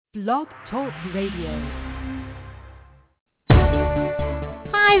Blog Talk Radio.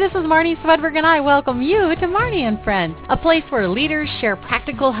 Hi, this is Marnie Swedberg, and I welcome you to Marnie and Friends, a place where leaders share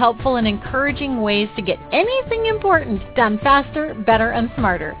practical, helpful, and encouraging ways to get anything important done faster, better, and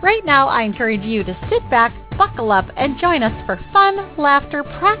smarter. Right now, I encourage you to sit back, buckle up, and join us for fun, laughter,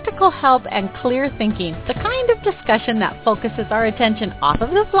 practical help, and clear thinking, the kind of discussion that focuses our attention off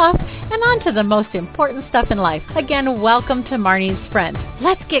of the fluff and onto the most important stuff in life. Again, welcome to Marnie's Friends.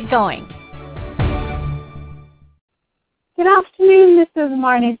 Let's get going. Good afternoon, this is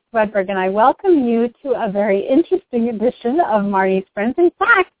Marnie Swedberg, and I welcome you to a very interesting edition of Marnie's Friends. In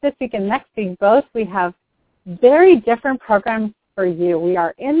fact, this week and next week both, we have very different programs for you. We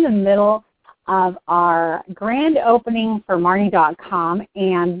are in the middle of our grand opening for Marnie.com,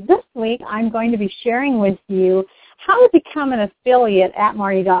 and this week I'm going to be sharing with you how to become an affiliate at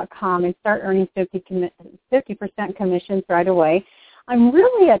Marnie.com and start earning 50% commissions right away. I'm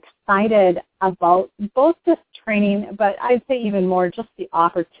really excited about both this training, but I'd say even more just the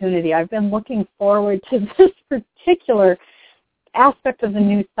opportunity. I've been looking forward to this particular aspect of the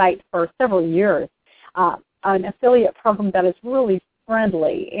new site for several years, an affiliate program that is really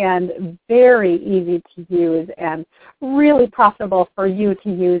friendly and very easy to use and really profitable for you to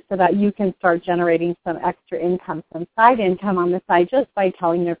use so that you can start generating some extra income, some side income on the side just by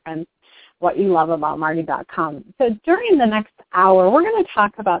telling your friends what you love about Marnie.com. So during the next hour, we're going to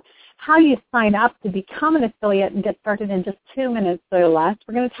talk about how you sign up to become an affiliate and get started in just 2 minutes or less.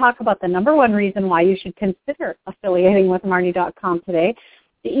 We're going to talk about the number one reason why you should consider affiliating with Marnie.com today,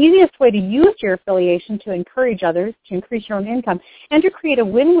 the easiest way to use your affiliation to encourage others, to increase your own income, and to create a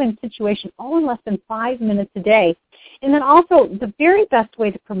win-win situation all in less than 5 minutes a day. And then also the very best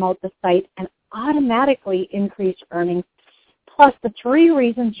way to promote the site and automatically increase earnings, plus the 3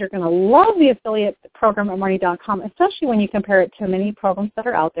 reasons you're going to love the affiliate program at Marnie.com, especially when you compare it to many programs that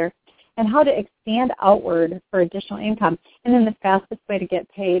are out there, and how to expand outward for additional income, and then the fastest way to get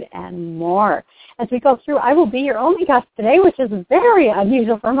paid and more. As we go through, I will be your only guest today, which is very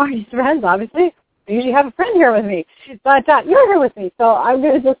unusual for Marnie's Friends, obviously. I usually have a friend here with me, but you're here with me, so I'm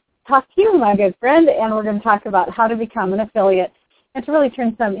going to just talk to you, my good friend, and we're going to talk about how to become an affiliate and to really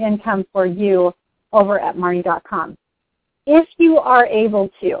turn some income for you over at Marnie.com. If you are able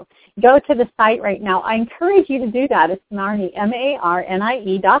to, go to the site right now. I encourage you to do that. It's Marnie,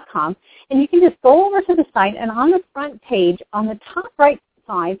 MARNIE.com, and you can just go over to the site, and on the front page, on the top right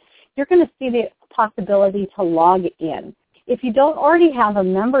side, you're going to see the possibility to log in. If you don't already have a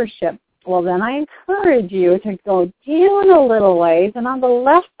membership, well, then I encourage you to go down a little ways, and on the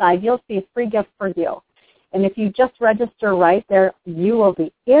left side, you'll see a free gift for you. And if you just register right there, you will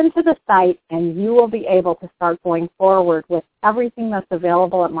be into the site and you will be able to start going forward with everything that's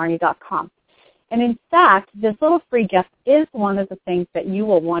available at Marnie.com. And in fact, this little free gift is one of the things that you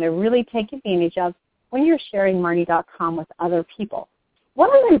will want to really take advantage of when you're sharing Marnie.com with other people.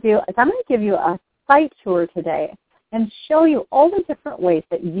 What I'm going to do is I'm going to give you a site tour today and show you all the different ways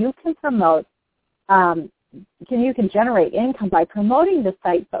that you can promote you can generate income by promoting the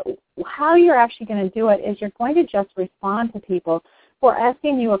site, but how you're actually going to do it is you're going to just respond to people who are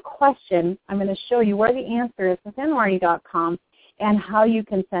asking you a question. I'm going to show you where the answer is within Marnie.com and how you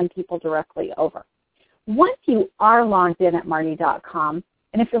can send people directly over. Once you are logged in at Marnie.com,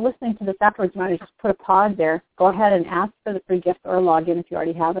 and if you're listening to this afterwards, you might just put a pause there, go ahead and ask for the free gift or log in if you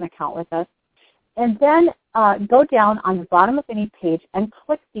already have an account with us, and then go down on the bottom of any page and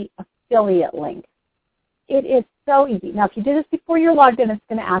click the affiliate link. It is so easy. Now, if you did this before you're logged in, it's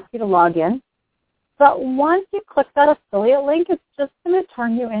going to ask you to log in. But once you click that affiliate link, it's just going to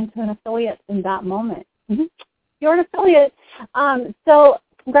turn you into an affiliate in that moment. You're an affiliate. So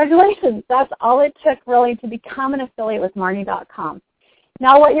congratulations. That's all it took, really, to become an affiliate with Marnie.com.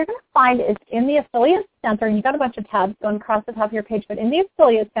 Now, what you're going to find is in the Affiliate Center, and you've got a bunch of tabs going across the top of your page, but in the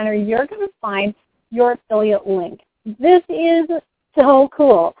Affiliate Center, you're going to find your affiliate link. This is so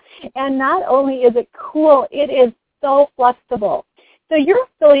cool. And not only is it cool, it is so flexible. So your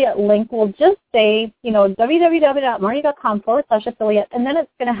affiliate link will just say, www.marnie.com/affiliate, and then it's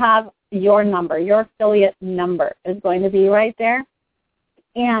going to have your number. Your affiliate number is going to be right there.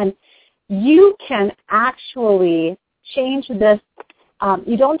 And you can actually change this.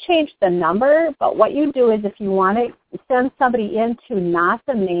 You don't change the number, but what you do is if you want to send somebody into not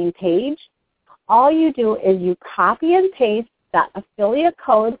the main page, all you do is you copy and paste that affiliate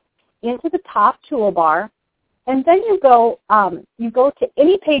code into the top toolbar, and then you go to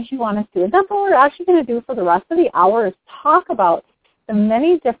any page you want to do. And that's what we're actually going to do for the rest of the hour is talk about the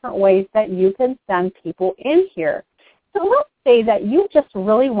many different ways that you can send people in here. So let's say that you just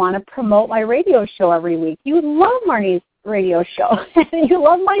really want to promote my radio show every week. You love Marnie's radio show and you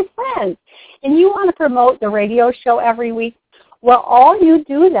love my friends and you want to promote the radio show every week, well, all you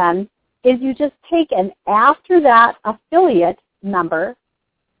do then is you just take and after that affiliate number,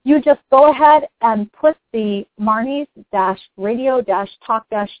 you just go ahead and put the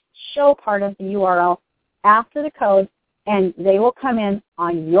Marnie's-radio-talk-show part of the URL after the code, and they will come in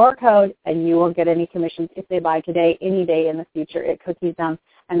on your code, and you won't get any commissions if they buy today, any day in the future at Cookies. And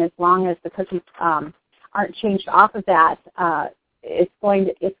as long as the cookies aren't changed off of that, it's going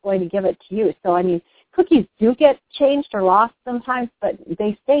to give it to you. So I mean, cookies do get changed or lost sometimes, but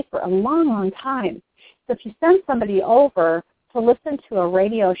they stay for a long, long time. So if you send somebody over to listen to a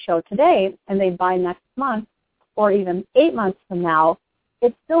radio show today and they buy next month or even 8 months from now,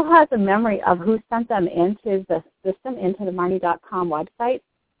 it still has a memory of who sent them into the system, into the Marnie.com website,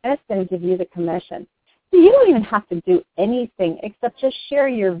 and it's going to give you the commission. So you don't even have to do anything except just share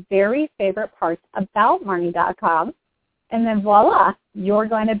your very favorite parts about Marnie.com, and then voila, you're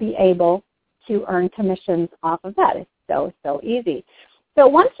going to be able to earn commissions off of that. It's so, so easy. So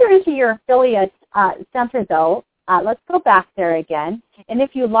once you're into your affiliate center, though, let's go back there again. And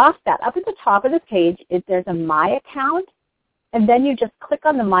if you lost that, up at the top of the page, there's a My Account, and then you just click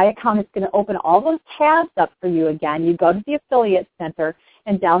on the My Account. It's going to open all those tabs up for you again. You go to the Affiliate Center,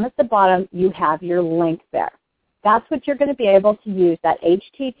 and down at the bottom, you have your link there. That's what you're going to be able to use, that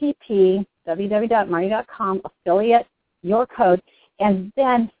HTTP, www.marnie.com, affiliate, your code, and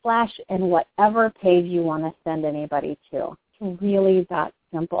then flash in whatever page you want to send anybody to. It's really that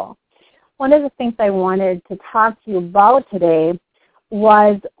simple. One of the things I wanted to talk to you about today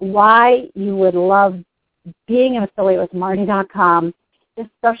was why you would love being an affiliate with Marnie.com,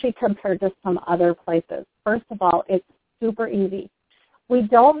 especially compared to some other places. First of all, it's super easy. We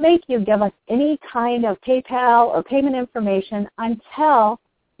don't make you give us any kind of PayPal or payment information until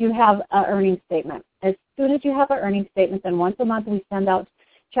you have an earnings statement. As soon as you have an earnings statement, then once a month we send out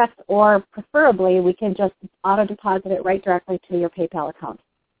checks, or preferably we can just auto-deposit it right directly to your PayPal account.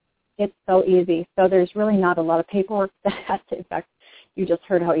 It's so easy. So there's really not a lot of paperwork to that. In fact, you just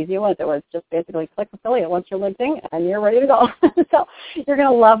heard how easy it was. It was just basically click affiliate once you're logged in and you're ready to go. So you're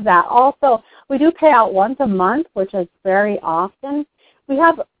going to love that. Also, we do pay out once a month, which is very often. We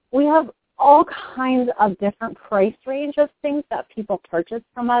have all kinds of different price range of things that people purchase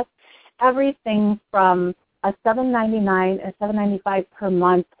from us. Everything from a $7.99 and $7.95 per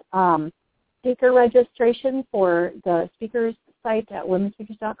month speaker registration for the speakers site at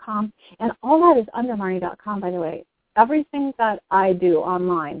womenspeakers.com, and all that is under Marnie.com, by the way. Everything that I do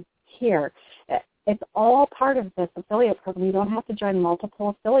online here, it's all part of this affiliate program. You don't have to join multiple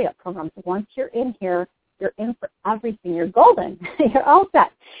affiliate programs. Once you're in here, you're in for everything. You're golden. You're all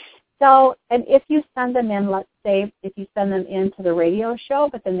set. So, and if you send them in, let's say if you send them into the radio show,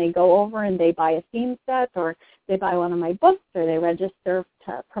 but then they go over and they buy a theme set, or they buy one of my books, or they register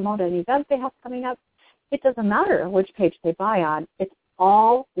to promote an event they have coming up, it doesn't matter which page they buy on. It's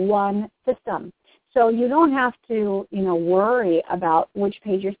all one system. So you don't have to, worry about which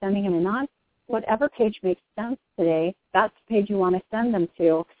page you're sending them in on. Whatever page makes sense today, that's the page you want to send them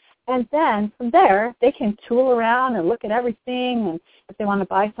to. And then from there, they can tool around and look at everything, and if they want to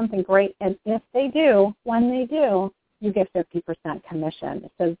buy something, great. And if they do, when they do, you get 50% commission.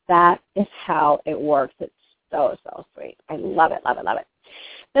 So that is how it works. It's so, so sweet. I love it, love it, love it.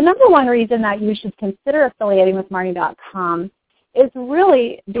 The number one reason that you should consider affiliating with Marnie.com is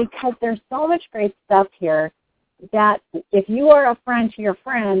really because there's so much great stuff here that if you are a friend to your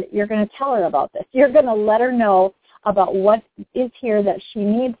friend, you're going to tell her about this. You're going to let her know about what is here that she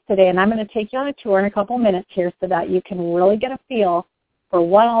needs today. And I'm going to take you on a tour in a couple minutes here so that you can really get a feel for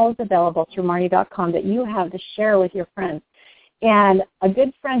what all is available through Marnie.com that you have to share with your friends. And a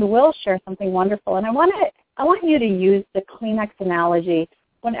good friend will share something wonderful. And I want you to use the Kleenex analogy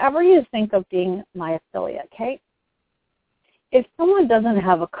whenever you think of being my affiliate, okay? If someone doesn't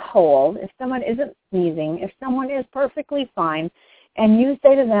have a cold, if someone isn't sneezing, if someone is perfectly fine, and you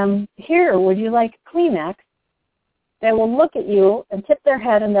say to them, here, would you like Kleenex? They will look at you and tip their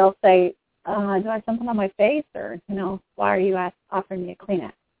head and they'll say, do I have something on my face? Or, why are you offering me a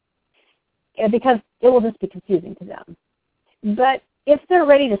Kleenex? Because it will just be confusing to them. But if they're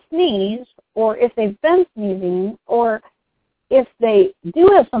ready to sneeze, or if they've been sneezing, or if they do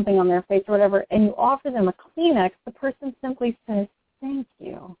have something on their face or whatever, and you offer them a Kleenex, the person simply says, thank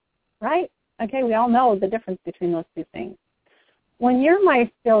you, right? Okay, we all know the difference between those two things. When you're my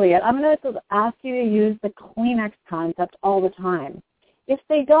affiliate, I'm going to ask you to use the Kleenex concept all the time. If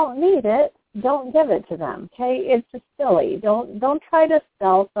they don't need it, don't give it to them, okay? It's just silly. Don't try to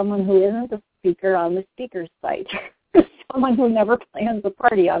sell someone who isn't a speaker on the speaker's site, someone who never plans a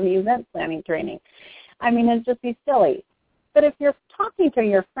party on the event planning training. I mean, it's just be silly. But if you're talking to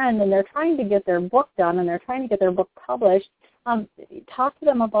your friend and they're trying to get their book done and they're trying to get their book published, talk to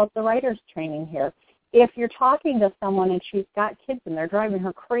them about the writer's training here. If you're talking to someone and she's got kids and they're driving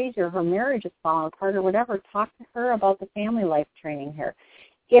her crazy or her marriage is falling apart or whatever, talk to her about the family life training here.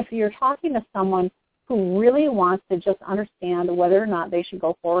 If you're talking to someone who really wants to just understand whether or not they should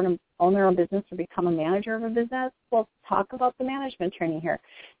go forward and own their own business or become a manager of a business, well, talk about the management training here.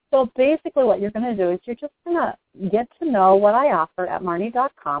 So basically what you're going to do is you're just going to get to know what I offer at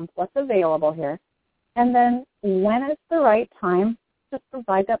Marnie.com, what's available here, and then when it's the right time, just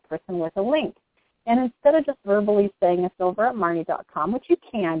provide that person with a link. And instead of just verbally saying it's over at Marnie.com, which you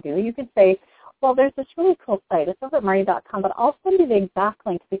can do, you can say, well, there's this really cool site. It's over at Marnie.com, but I'll send you the exact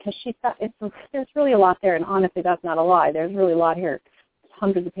link because there's really a lot there. And honestly, that's not a lie. There's really a lot here. There's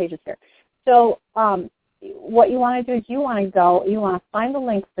hundreds of pages here. So what you want to do is you want to find the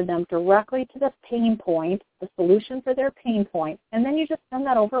link for them directly to the pain point, the solution for their pain point, and then you just send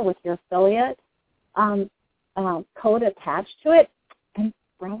that over with your affiliate code attached to it, and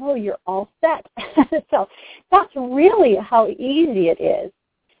bravo, you're all set. So that's really how easy it is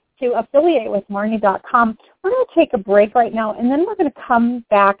to affiliate with Marnie.com. We're going to take a break right now, and then we're going to come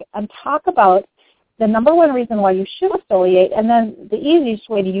back and talk about the number one reason why you should affiliate, and then the easiest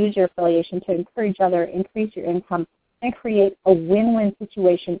way to use your affiliation to encourage others, increase your income, and create a win-win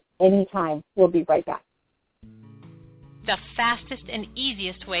situation anytime. We'll be right back. The fastest and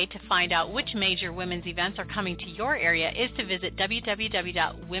easiest way to find out which major women's events are coming to your area is to visit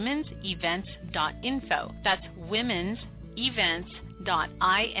www.womensevents.info. That's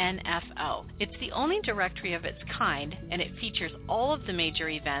womensevents.info. It's the only directory of its kind, and it features all of the major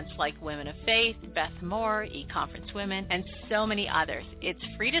events like Women of Faith, Beth Moore, eConference Women, and so many others. It's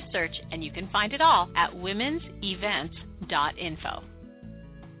free to search, and you can find it all at womensevents.info.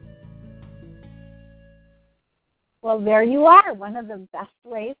 Well, there you are. One of the best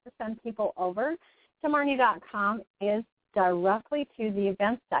ways to send people over to Marnie.com is directly to the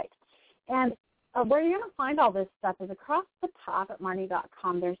event site. And where you're going to find all this stuff is across the top at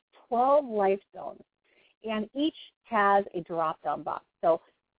Marnie.com. There's 12 life zones, and each has a drop-down box. So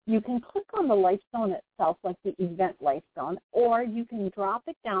you can click on the life zone itself, like the event life zone, or you can drop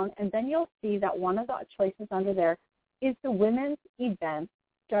it down, and then you'll see that one of the choices under there is the Women's Events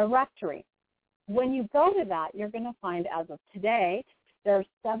Directory. When you go to that, you're going to find, as of today, there are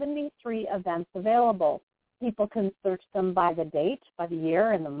 73 events available. People can search them by the date, by the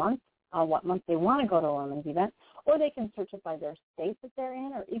year, and the month, what month they want to go to a women's event, or they can search it by their state that they're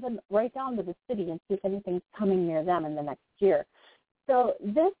in, or even right down to the city and see if anything's coming near them in the next year. So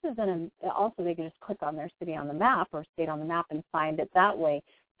this is also they can just click on their city on the map or state on the map and find it that way.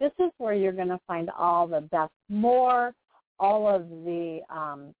 This is where you're going to find all the Beth Moore, all of the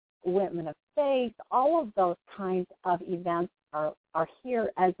Women of Faith, all of those kinds of events are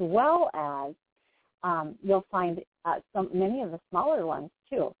here, as well as you'll find many of the smaller ones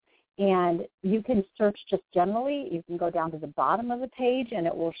too. And you can search just generally. You can go down to the bottom of the page, and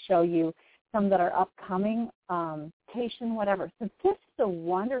it will show you some that are upcoming, whatever. So this is a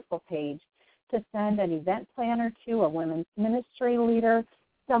wonderful page to send an event planner to, a women's ministry leader,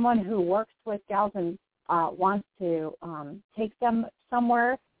 someone who works with gals and wants to take them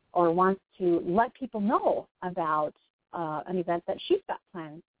somewhere, or wants to let people know about an event that she's got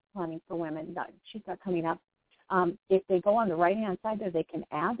planning for women that she's got coming up. If they go on the right-hand side there, they can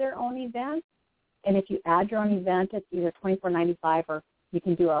add their own event. And if you add your own event, it's either $24.95 or you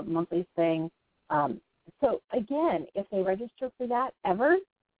can do a monthly thing. So, again, if they register for that ever,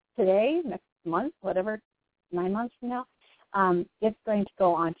 today, next month, whatever, 9 months from now, it's going to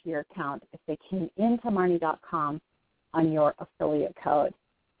go onto your account if they came into Marnie.com on your affiliate code.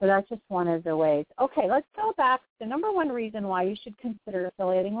 So that's just one of the ways. Okay, let's go back. The number one reason why you should consider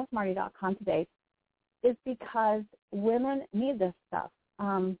affiliating with Marnie.com today is because women need this stuff.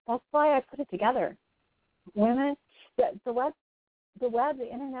 That's why I put it together. Women, the web,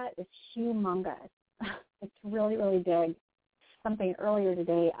 the internet is humongous. It's really, really big. Something earlier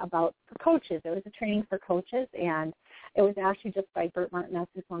today about for coaches. It was a training for coaches, and it was actually just by Bert Martinez,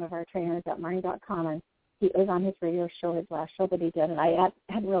 who's one of our trainers at Marnie.com, and it was on his radio show, his last show that he did, and I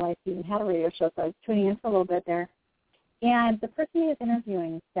hadn't realized he even had a radio show, so I was tuning in for a little bit there. And the person he was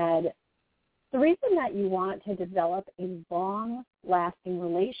interviewing said, the reason that you want to develop a long-lasting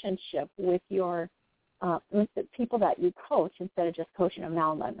relationship with with the people that you coach instead of just coaching them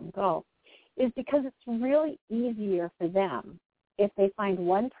now and letting them go is because it's really easier for them if they find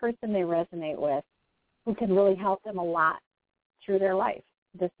one person they resonate with who can really help them a lot through their life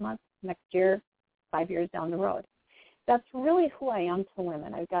this month, next year, 5 years down the road. that's really who I am to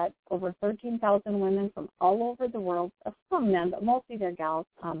women. I've got over 13,000 women from all over the world, some men, but mostly they're gals.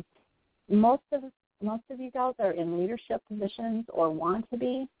 Most of you gals are in leadership positions or want to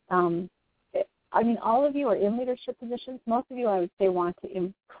be. All of you are in leadership positions. Most of you, I would say, want to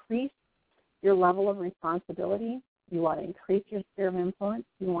increase your level of responsibility. You want to increase your sphere of influence.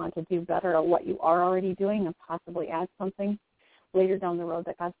 You want to do better at what you are already doing and possibly add something later down the road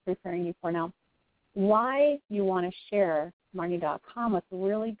that God's preparing you for now. Why you want to share Marnie.com with a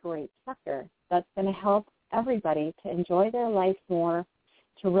really great sector that's going to help everybody to enjoy their life more,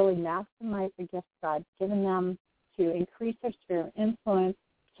 to really maximize the gifts God's given them, to increase their sphere of influence,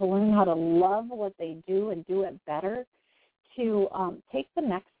 to learn how to love what they do and do it better, to take the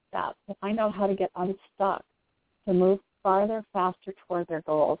next step, to find out how to get unstuck, to move farther, faster toward their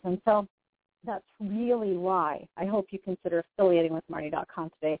goals. And so that's really why I hope you consider affiliating with Marnie.com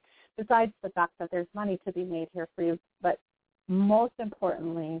today, besides the fact that there's money to be made here for you. But most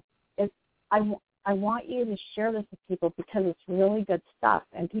importantly, I want you to share this with people because it's really good stuff.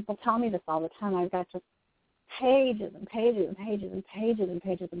 And people tell me this all the time. I've got just pages and pages and pages and pages and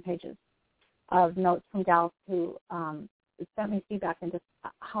pages and pages of notes from gals who sent me feedback and just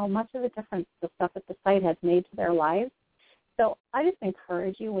how much of a difference the stuff at the site has made to their lives. So I just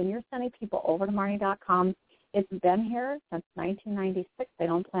encourage you, when you're sending people over to Marnie.com, it's been here since 1996. They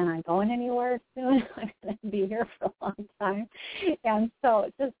don't plan on going anywhere soon. I'm going to be here for a long time. And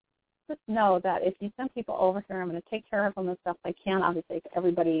so just know that if you send people over here, I'm going to take care of them as best I can. Obviously,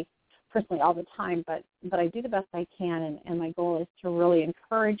 everybody personally all the time, but I do the best I can, and my goal is to really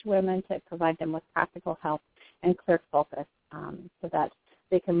encourage women, to provide them with practical help and clear focus so that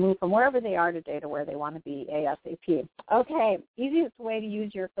they can move from wherever they are today to where they want to be ASAP. Okay, easiest way to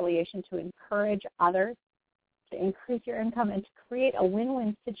use your affiliation to encourage others, to increase your income, and to create a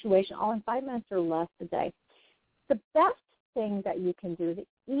win-win situation all in 5 minutes or less a day. The best thing that you can do,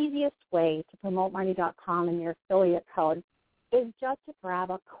 the easiest way to promote Marnie.com and your affiliate code is just to grab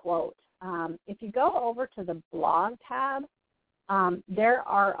a quote. If you go over to the blog tab, there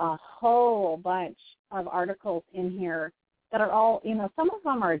are a whole bunch of articles in here that are all, some of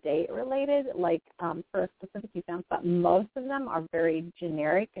them are date-related, like for a specific event, but most of them are very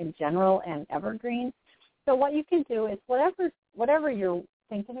generic and general and evergreen. So what you can do is whatever you're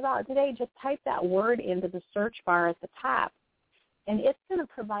thinking about today, just type that word into the search bar at the top, and it's going to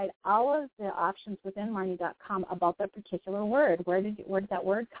provide all of the options within Marnie.com about that particular word. Where did that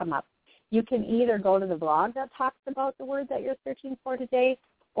word come up? You can either go to the blog that talks about the word that you're searching for today,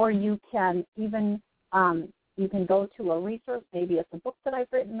 or you can even you can go to a resource, maybe it's a book that I've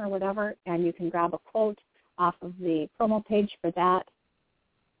written or whatever, and you can grab a quote off of the promo page for that.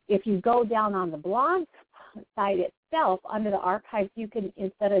 If you go down on the blog site itself, under the archives, you can,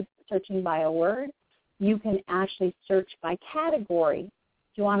 instead of searching by a word, you can actually search by category. Do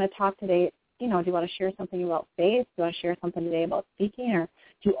you want to talk today, do you want to share something about faith? Do you want to share something today about speaking? Or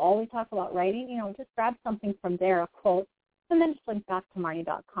do you always talk about writing? Just grab something from there, a quote, and then just link back to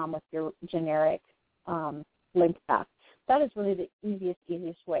Marnie.com with your generic link back. That is really the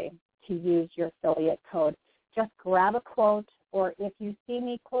easiest way to use your affiliate code. Just grab a quote, or if you see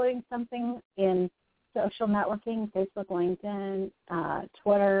me quoting something in social networking, Facebook, LinkedIn,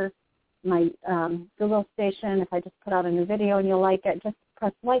 Twitter, my Google station, if I just put out a new video and you like it, just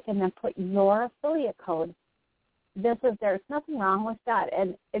press like and then put your affiliate code. There's nothing wrong with that.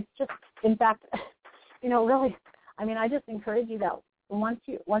 And it's just, in fact, really, I just encourage you that once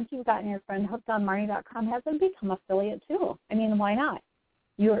you've gotten your friend hooked on Marnie.com, have them become affiliate too. Why not?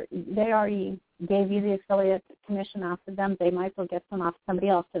 They already gave you the affiliate commission off of them. They might as well get some off somebody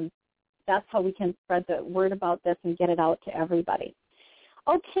else, and that's how we can spread the word about this and get it out to everybody.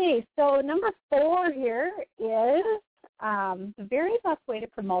 Okay, so number 4 here is the very best way to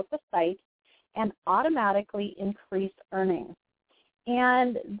promote the site and automatically increase earnings.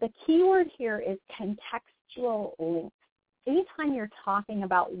 And the keyword here is contextual links. Anytime you're talking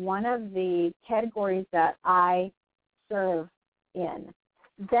about one of the categories that I serve in,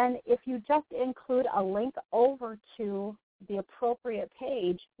 then if you just include a link over to the appropriate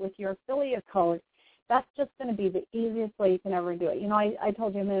page with your affiliate code, that's just going to be the easiest way you can ever do it. I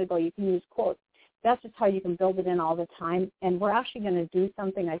told you a minute ago you can use quotes. That's just how you can build it in all the time. And we're actually going to do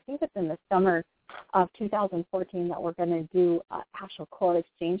something, I think it's in the summer of 2014, that we're going to do an actual quote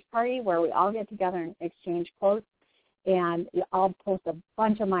exchange party where we all get together and exchange quotes. And I'll post a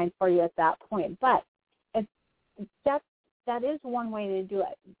bunch of mine for you at that point. But that is one way to do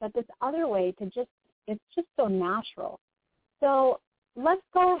it. But this other way it's just so natural. So let's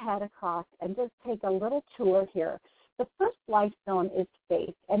go ahead across and just take a little tour here. The first life zone is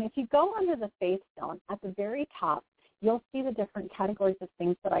faith. And if you go under the faith zone, at the very top, you'll see the different categories of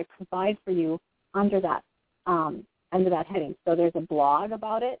things that I provide for you under that heading. So there's a blog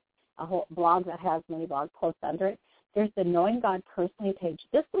about it, a whole blog that has many blog posts under it. There's the Knowing God Personally page.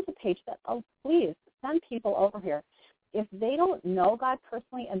 This is a page that, please send people over here. If they don't know God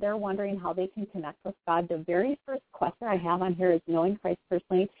personally and they're wondering how they can connect with God, the very first question I have on here is Knowing Christ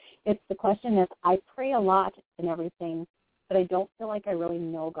Personally. The question is, I pray a lot and everything, but I don't feel like I really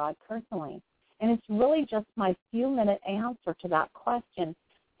know God personally. And it's really just my few-minute answer to that question.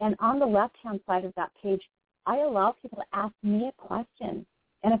 And on the left-hand side of that page, I allow people to ask me a question.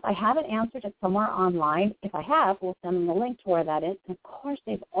 And if I haven't answered it somewhere online, if I have, we'll send them the link to where that is. And, of course,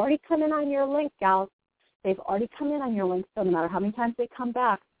 they've already come in on your link, gals. They've already come in on your link, so no matter how many times they come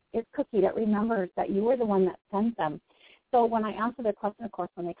back, it's Cookie that remembers that you were the one that sent them. So when I answer their question, of course,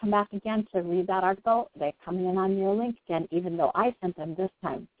 when they come back again to read that article, they're coming in on your link again, even though I sent them this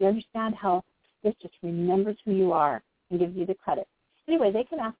time. Do you understand how this just remembers who you are and gives you the credit? Anyway, they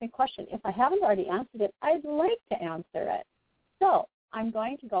can ask me a question. If I haven't already answered it, I'd like to answer it. So I'm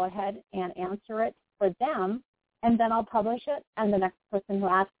going to go ahead and answer it for them, and then I'll publish it, and the next person who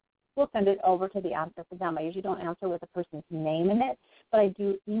asks, we'll send it over to the answer for them. I usually don't answer with a person's name in it, but I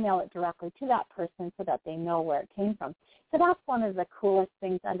do email it directly to that person so that they know where it came from. So that's one of the coolest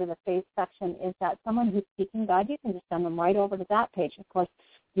things under the faith section is that someone who's seeking God, you can just send them right over to that page. Of course,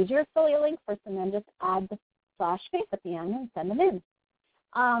 use your affiliate link first and then just add the /faith at the end and send them in.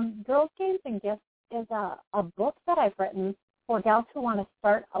 Girls, Games, and Gifts is a book that I've written for gals who want to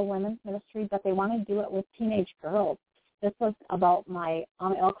start a women's ministry, but they want to do it with teenage girls. This was about my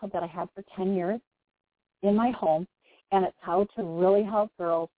AMA Club that I had for 10 years in my home, and it's how to really help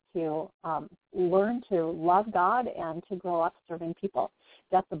girls to learn to love God and to grow up serving people.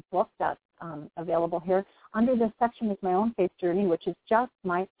 That's a book that's available here. Under this section is my own faith journey, which is just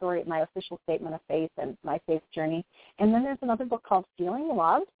my story, my official statement of faith and my faith journey. And then there's another book called Feeling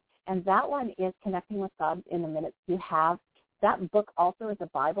Loved, and that one is Connecting with God in the Minutes You Have. That book also is a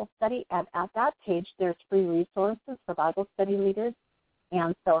Bible study, and at that page there's free resources for Bible study leaders.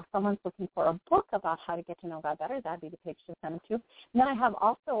 And so if someone's looking for a book about how to get to know God better, that'd be the page to send them to. And then I have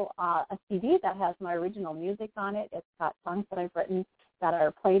also a CD that has my original music on it. It's got songs that I've written that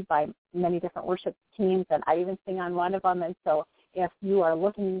are played by many different worship teams, and I even sing on one of them. And so if you are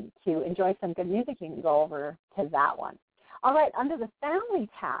looking to enjoy some good music, you can go over to that one. All right, under the Family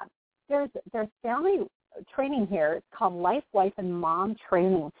tab, there's family training here. It's called Life, Wife, and Mom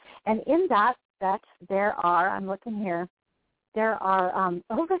Training. And in that set, there are, I'm looking here, there are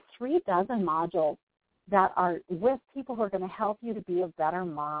over 36 modules that are with people who are going to help you to be a better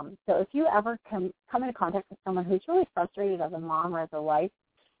mom. So if you ever come into contact with someone who's really frustrated as a mom or as a wife,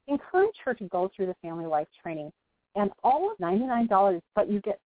 encourage her to go through the Family Life Training. And all of $99, but you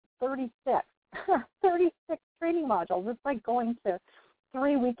get 36 training modules. It's like going to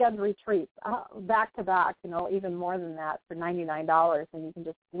 3 weekend retreats back to back, even more than that for $99. And you can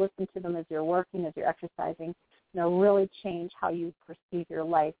just listen to them as you're working, as you're exercising, really change how you perceive your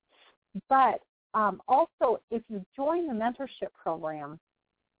life. But also, if you join the mentorship program,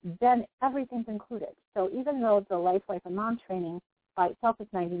 then everything's included. So even though the Life, Wife, and Mom Training by itself is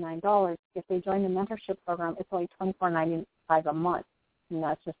 $99, if they join the mentorship program, it's only $24.95 a month. And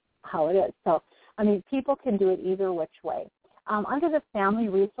that's just how it is. So, people can do it either which way. Under the family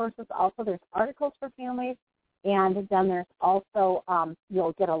resources, also there's articles for families, and then there's also,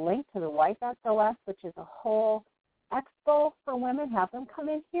 you'll get a link to the Wife SOS, which is a whole expo for women. Have them come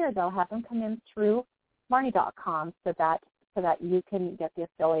in here. They'll have them come in through Marnie.com so that you can get the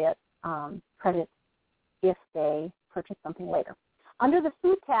affiliate credits if they purchase something later. Under the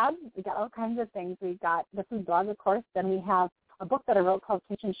food tab, we got all kinds of things. We got the food blog, of course. Then we have a book that I wrote called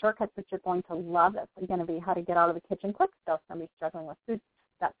Kitchen Shortcuts, which you're going to love. It's going to be how to get out of the kitchen quick. So if somebody's struggling with food,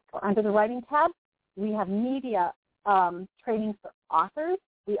 that's under the writing tab. We have media training for authors.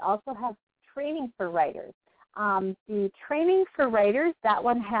 We also have training for writers. The training for writers, that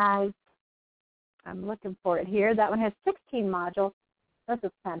one has, I'm looking for it here, that one has 16 modules. This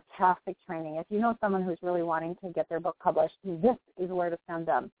is fantastic training. If you know someone who's really wanting to get their book published, this is where to send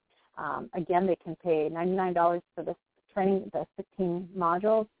them. Again, they can pay $99 for this training, the 16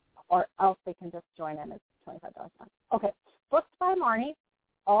 modules, or else they can just join in. It's $25 a month. Okay, books by Marnie.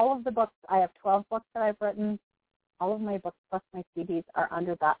 All of the books, I have 12 books that I've written. All of my books plus my CDs are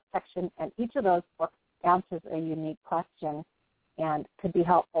under that section, and each of those books answers a unique question and could be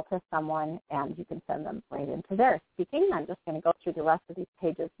helpful to someone, and you can send them right into there. Speaking, I'm just going to go through the rest of these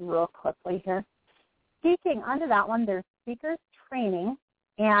pages real quickly here. Speaking, under that one, there's speakers training,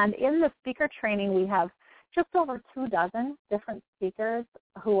 and in the speaker training, we have just over 24 different speakers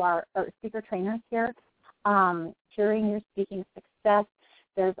who are speaker trainers here. Curing Your Speaking Success.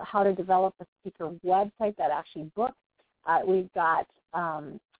 There's how to develop a speaker website that actually books. We've got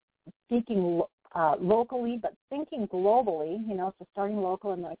speaking locally, but thinking globally, so starting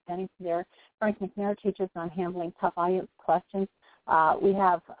local and then extending to there. Frank McNair teaches on handling tough audience questions. We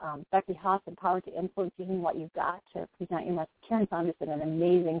have Becky Haas, Empowered to Influence, using what you've got to present your message. Karen Saunders did an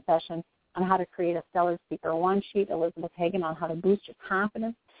amazing session on how to create a stellar speaker one sheet. Elizabeth Hagan on how to boost your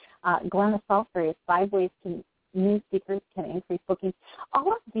confidence. Glenna Salisbury's 5 ways to new speakers can increase bookings.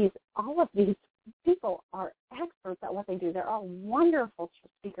 All of these people are experts at what they do. They're all wonderful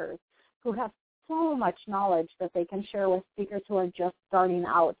speakers who have so much knowledge that they can share with speakers who are just starting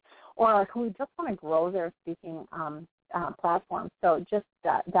out or who just want to grow their speaking platform. So just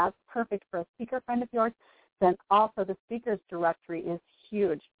that's perfect for a speaker friend of yours. Then also the speakers directory is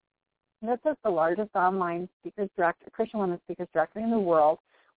huge. This is the largest online speakers directory, Christian women's speakers directory in the world.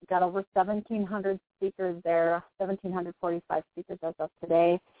 We've got over 1,700 speakers there, 1,745 speakers as of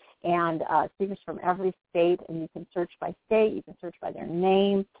today, and speakers from every state. And you can search by state. You can search by their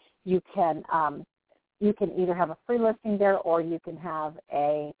name. You can either have a free listing there or you can have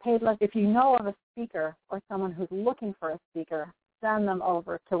a paid list. If you know of a speaker or someone who's looking for a speaker, send them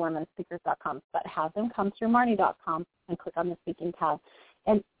over to womenspeakers.com, but have them come through Marnie.com and click on the speaking tab.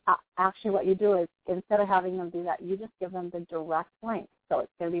 And actually what you do is, instead of having them do that, you just give them the direct link. So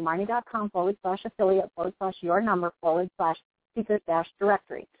it's going to be Marnie.com/affiliate/your number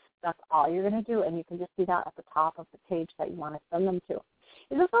 /speakers-directory. That's all you're going to do, and you can just see that at the top of the page that you want to send them to.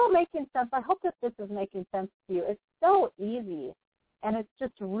 Is this all making sense? I hope that this is making sense to you. It's so easy, and it's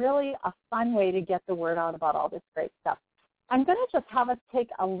just really a fun way to get the word out about all this great stuff. I'm going to just have us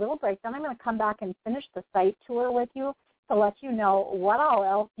take a little break. Then I'm going to come back and finish the site tour with you to let you know what all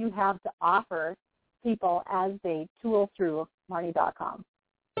else you have to offer people as they tool through Marnie.com.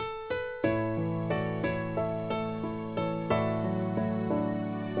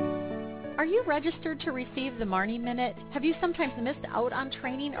 Are you registered to receive the Marnie Minute? Have you sometimes missed out on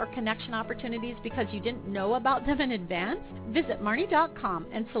training or connection opportunities because you didn't know about them in advance? Visit Marnie.com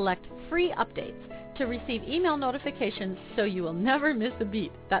and select Free Updates to receive email notifications so you will never miss a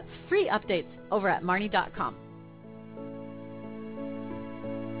beat. That's Free Updates over at Marnie.com.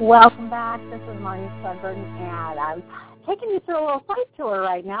 Welcome back. This is Marnie Swedberg, and I'm taking you through a little site tour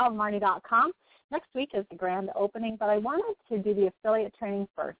right now of Marnie.com. Next week is the grand opening, but I wanted to do the affiliate training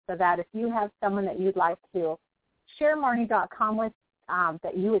first so that if you have someone that you'd like to share Marnie.com with,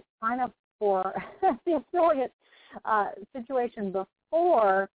 that you would sign up for the affiliate situation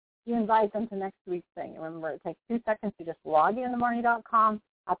before you invite them to next week's thing. Remember, it takes 2 seconds to just log in to Marnie.com.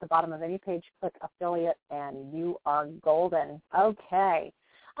 At the bottom of any page, click affiliate, and you are golden. Okay.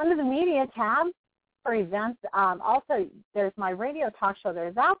 Under the media tab, for events, also there's my radio talk show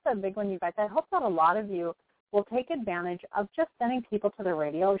there. That's a big one, you guys. I hope that a lot of you will take advantage of just sending people to the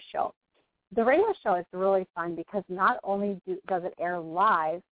radio show. The radio show is really fun because not only does it air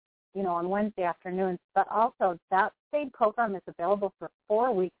live, on Wednesday afternoons, but also that same program is available for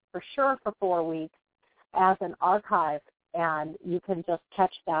 4 weeks, for sure for 4 weeks, as an archive, and you can just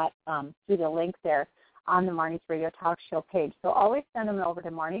catch that through the link there on the Marnie's Radio Talk Show page. So always send them over to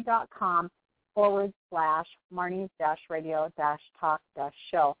Marnie.com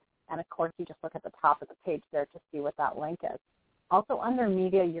 /Marnie's-radio-talk-show. And, of course, you just look at the top of the page there to see what that link is. Also, under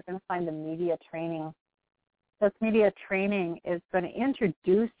media, you're going to find the media training. This media training is going to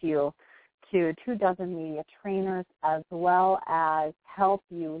introduce you to 24 media trainers, as well as help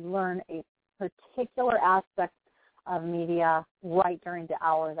you learn a particular aspect of media right during the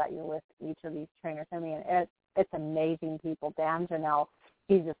hour that you're with each of these trainers. I mean, it's amazing people. Dan Janelle,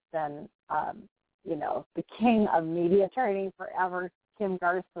 he's just been, the king of media training forever. Kim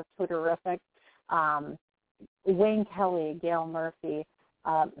Garst was Twitterific. Wayne Kelly, Gail Murphy,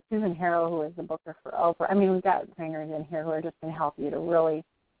 Susan Harrow, who is the booker for Oprah. I mean, we've got trainers in here who are just going to help you to really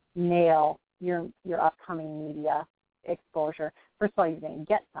nail your upcoming media exposure. First of all, you're going to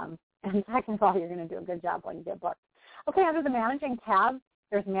get some, and second of all, you're going to do a good job when you get booked. Okay, under the Managing tab,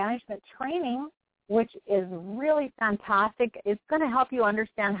 there's Management Training, which is really fantastic. It's going to help you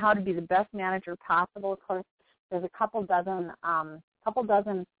understand how to be the best manager possible. Of course, there's a couple dozen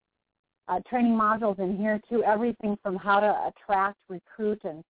training modules in here too. Everything from how to attract, recruit,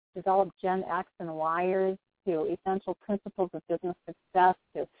 and develop Gen X and Yers, to essential principles of business success,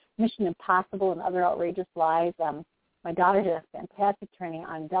 to Mission Impossible and other outrageous lies. My daughter did a fantastic training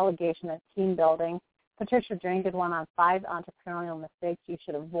on delegation and team building. Patricia Drain did one on 5 entrepreneurial mistakes you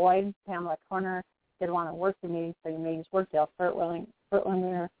should avoid. Pamela Corner did one on work your meetings so your meetings work. Dale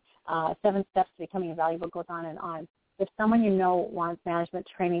Furtwängler, 7 steps to becoming a valuable, goes on and on. if someone you know wants management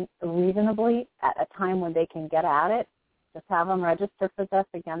training reasonably at a time when they can get at it, just have them register for this.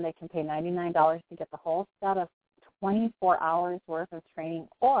 Again, they can pay $99 to get the whole set of 24 hours worth of training,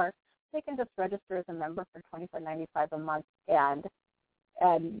 or they can just register as a member for $24.95 a month and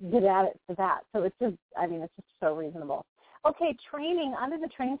get at it for that. So it's just so reasonable. Okay, training. Under the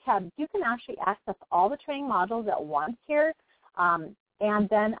training tab, you can actually access all the training modules at once here. And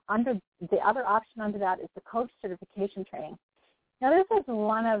then under the other option under that is the coach certification training. Now, this is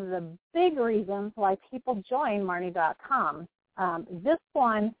one of the big reasons why people join Marnie.com. This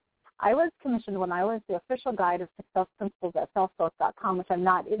one, I was commissioned when I was the official guide of success principles at selfgrowth.com, which I'm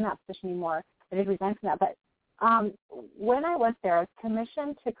not in that position anymore. I did resign from that. But when I was there, I was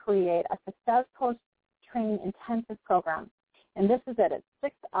commissioned to create a success coach training intensive program. And this is it. It's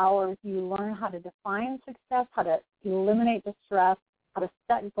 6 hours. You learn how to define success, how to eliminate distress, how to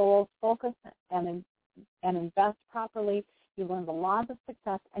set goals, focus, and invest properly. You learn the laws of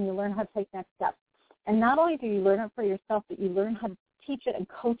success, and you learn how to take next steps. And not only do you learn it for yourself, but you learn how to teach it and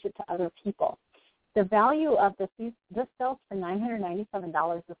coach it to other people. The value of this sells for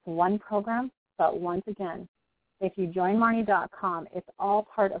 $997, this one program. But once again, if you join Marnie.com, it's all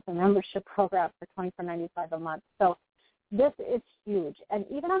part of the membership program for $24.95 a month. So this is huge. And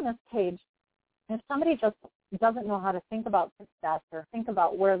even on this page, if somebody just doesn't know how to think about success or think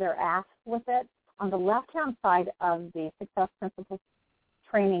about where they're at with it, on the left-hand side of the Success Principles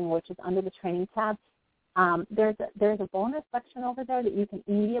training, which is under the training tab, there's a bonus section over there that you can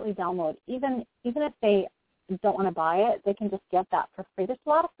immediately download. Even if they don't want to buy it, they can just get that for free. There's a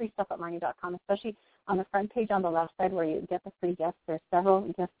lot of free stuff at Marnie.com, especially on the front page on the left side where you get the free gifts. There's several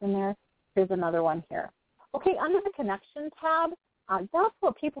gifts in there. Here's another one here. Okay, under the Connection tab, that's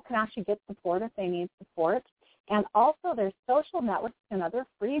where people can actually get support if they need support. And also there's social networks, another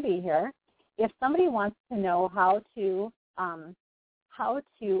freebie here. If somebody wants to know how to do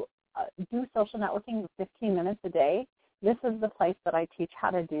social networking in 15 minutes a day, this is the place that I teach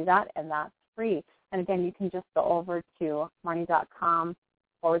how to do that, and that's free. And again, you can just go over to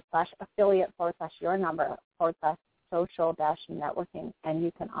Marnie.com/affiliate/your number /social-networking, and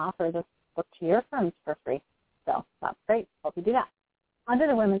you can offer this book to your friends for free. So that's great. Hope you do that. Under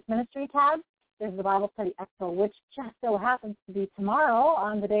the Women's Ministry tab, there's the Bible Study Expo, which just so happens to be tomorrow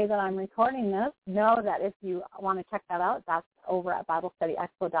on the day that I'm recording this. Know that if you want to check that out, that's over at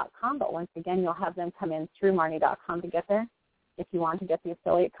BibleStudyExpo.com. But once again, you'll have them come in through Marnie.com to get there if you want to get the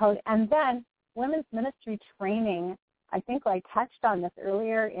affiliate code. And then Women's Ministry Training, I think I touched on this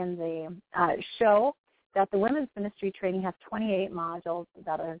earlier in the show, that the Women's Ministry Training has 28 modules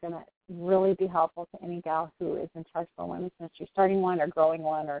that are going to really be helpful to any gal who is in charge for women's ministry, starting one or growing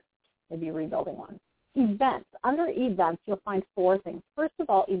one or maybe rebuilding one. Events. Under events, you'll find 4 things. First of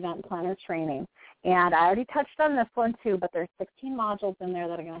all, event planner training. And I already touched on this one too, but there's 16 modules in there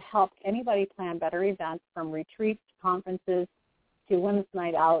that are going to help anybody plan better events, from retreats to conferences to women's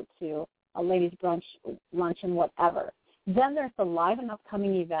night out to a ladies' brunch, luncheon, whatever. Then there's the live and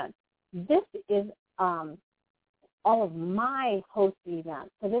upcoming events. This is all of my host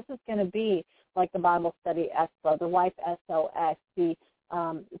events. So this is going to be like the Bible Study Expo, the Wife SOS, the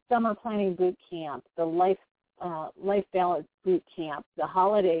Summer Planning Boot Camp, the Life Balance Boot Camp, the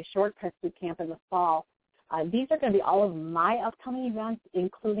Holiday Shortcuts Boot Camp in the fall. These are going to be all of my upcoming events,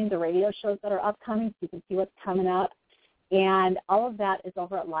 including the radio shows that are upcoming, so you can see what's coming up. And all of that is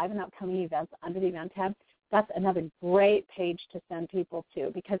over at Live and Upcoming Events under the Event tab. That's another great page to send people to,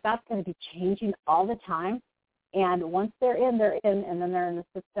 because that's going to be changing all the time. And once they're in, and then they're in the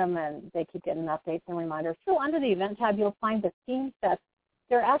system, and they keep getting updates and reminders. So under the Event tab, you'll find the theme sets.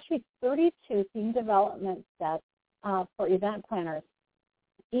 There are actually 32 theme development sets for event planners.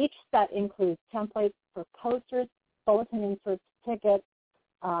 Each set includes templates for posters, bulletin inserts, tickets,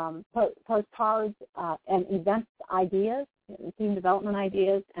 postcards, and event ideas, theme development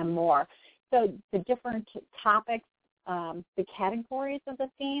ideas, and more. So the different topics, the categories of the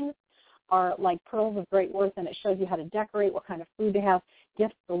themes are like pearls of great worth, and it shows you how to decorate, what kind of food to have,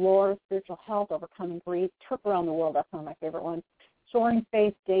 gifts galore, spiritual health, overcoming grief, trip around the world. That's one of my favorite ones. Soaring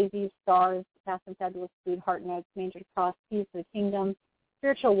faith, daisies, stars, fast and fabulous food, heart notes, manger cross, keys to the kingdom,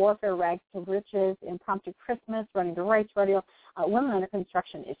 spiritual warfare, rags to riches, impromptu Christmas, running to rights radio. Women under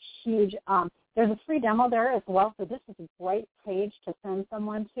construction is huge. There's a free demo there as well, so this is a great page to send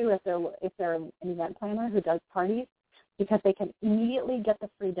someone to if they're an event planner who does parties, because they can immediately get the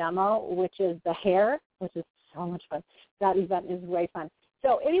free demo, which is the hair, which is so much fun. That event is way fun.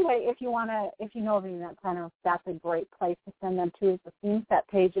 So anyway, if you know of an event planner, that's a great place to send them to, is the theme set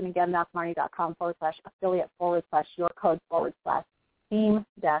page. And again, that's Marnie.com /affiliate/your code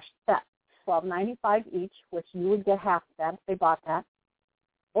 /theme-set. $12.95 each, which you would get half of that if they bought that,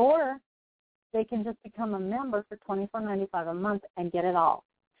 or they can just become a member for $24.95 a month and get it all.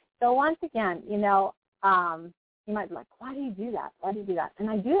 So once again, you might be like, why do you do that? Why do you do that? And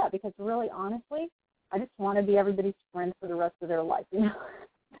I do that because really, honestly, I just want to be everybody's friend for the rest of their life.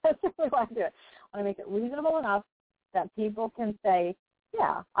 That's really why I do it. I want to make it reasonable enough that people can say,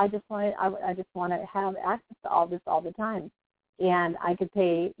 yeah, I just want to have access to all this all the time. And I could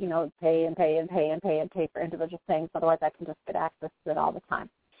pay for individual things. Otherwise, I can just get access to it all the time.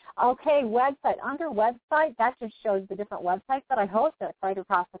 Okay, website. Under website, that just shows the different websites that I host. That's right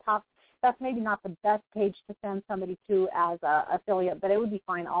across the top. That's maybe not the best page to send somebody to as an affiliate, but it would be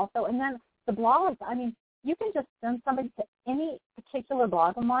fine also. And then the blogs, you can just send somebody to any particular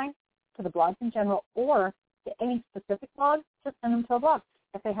blog of mine, to the blogs in general, or to any specific blog, just send them to a blog.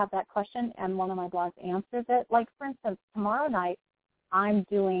 If they have that question and one of my blogs answers it, like, for instance, tomorrow night I'm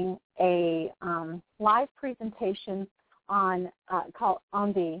doing a live presentation on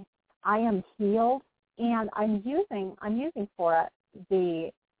the I Am Healed, and I'm using for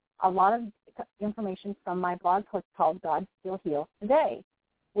it a lot of information from my blog post called God Still Heals Today,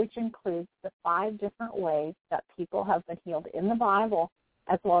 which includes the 5 different ways that people have been healed in the Bible,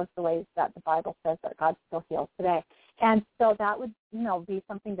 as well as the ways that the Bible says that God still heals today. And so that would, be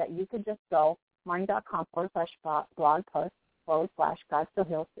something that you could just go, marnie.com/blog post /God Still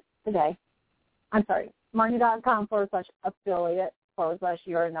Heals Today. I'm sorry, marnie.com/affiliate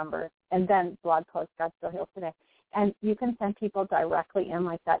 /your number, and then blog post God Still Heals Today. And you can send people directly in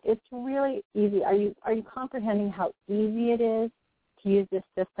like that. It's really easy. Are you comprehending how easy it is to use this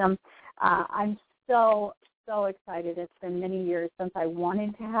system? I'm so excited. It's been many years since I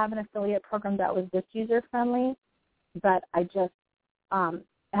wanted to have an affiliate program that was this user-friendly, but I just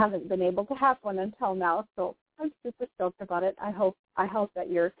haven't been able to have one until now. So I'm super stoked about it. I hope that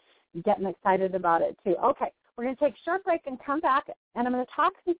you're getting excited about it too. Okay, we're going to take a short break and come back, and I'm going to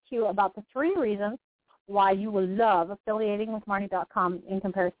talk to you about the 3 reasons why you will love affiliating with Marnie.com in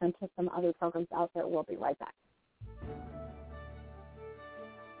comparison to some other programs out there. We'll be right back.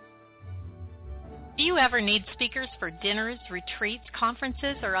 Do you ever need speakers for dinners, retreats,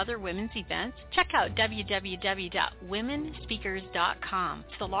 conferences, or other women's events? Check out www.womenspeakers.com.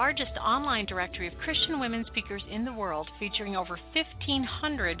 It's the largest online directory of Christian women speakers in the world, featuring over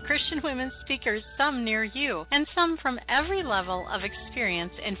 1,500 Christian women speakers, some near you, and some from every level of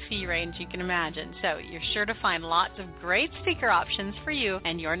experience and fee range you can imagine. So you're sure to find lots of great speaker options for you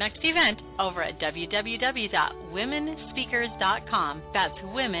and your next event over at www.womenspeakers.com. That's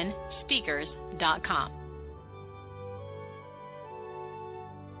womenspeakers.com.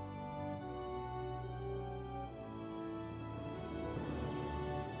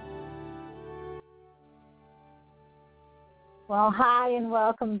 Well, hi and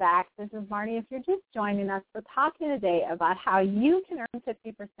welcome back. This is Marnie. If you're just joining us, we're talking today about how you can earn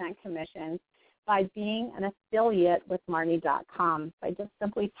 50% commissions by being an affiliate with Marnie.com, by just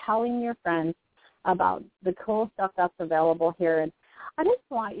simply telling your friends about the cool stuff that's available here. And I just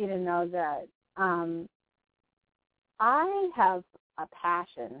want you to know that I have a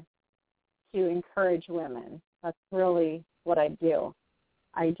passion to encourage women. That's really what I do.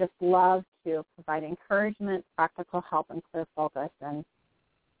 I just love to provide encouragement, practical help, and clear focus. And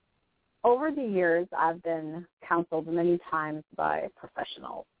over the years, I've been counseled many times by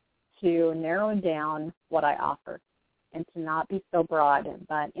professionals to narrow down what I offer and to not be so broad.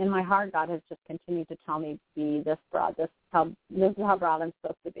 But in my heart, God has just continued to tell me, be this broad. This is how broad I'm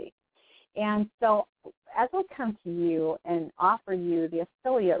supposed to be. And so as I come to you and offer you the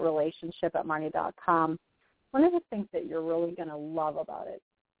affiliate relationship at Marnie.com, one of the things that you're really going to love about it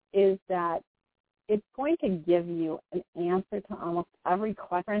is that it's going to give you an answer to almost every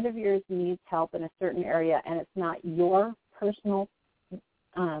question. A friend of yours needs help in a certain area, and it's not your personal,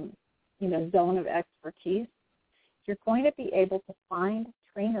 zone of expertise. You're going to be able to find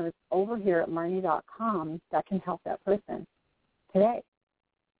trainers over here at Marnie.com that can help that person today.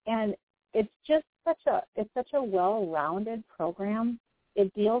 And it's just such a well-rounded program.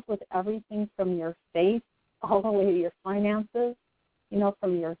 It deals with everything from your faith all the way to your finances,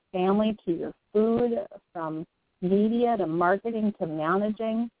 from your family to your food, from media to marketing to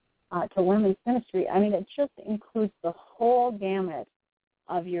managing to women's ministry. I mean, it just includes the whole gamut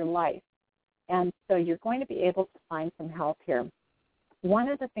of your life. And so you're going to be able to find some help here. One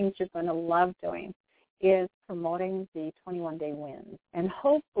of the things you're going to love doing is promoting the 21-day wins. And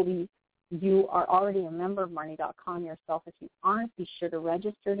hopefully you are already a member of Marnie.com yourself. If you aren't, be sure to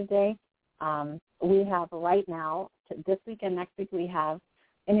register today. We have right now, this week and next week we have,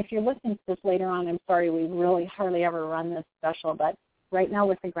 and if you're listening to this later on, I'm sorry, we really hardly ever run this special, but right now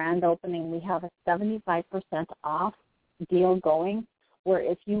with the grand opening, we have a 75% off deal going, where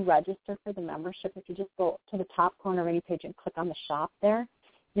if you register for the membership, if you just go to the top corner of any page and click on the shop there,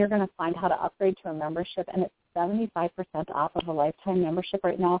 you're going to find how to upgrade to a membership, and it's 75% off of a lifetime membership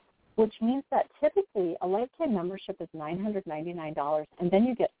right now, which means that typically a lifetime membership is $999, and then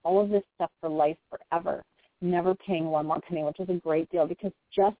you get all of this stuff for life forever, never paying one more penny, which is a great deal because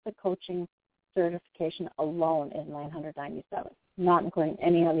just the coaching certification alone is $997, not including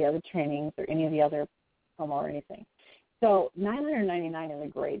any of the other trainings or any of the other promo or anything. So $999 is a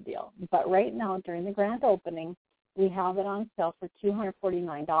great deal. But right now, during the grand opening, we have it on sale for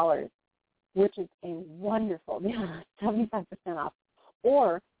 $249, which is a wonderful deal, 75% off.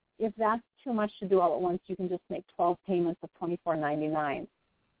 Or if that's too much to do all at once, you can just make 12 payments of $24.99.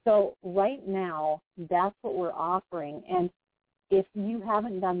 So right now, that's what we're offering. And if you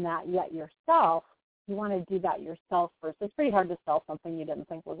haven't done that yet yourself, you want to do that yourself first. It's pretty hard to sell something you didn't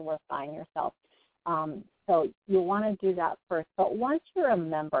think was worth buying yourself. So you'll want to do that first. But once you're a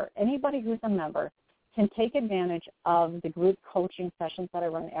member, anybody who's a member can take advantage of the group coaching sessions that I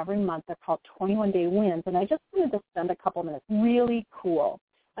run every month. They're called 21-Day Wins. And I just wanted to spend a couple minutes. Really cool.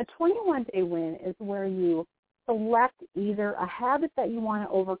 A 21-day win is where you select either a habit that you want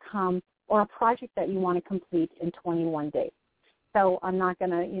to overcome or a project that you want to complete in 21 days. So I'm not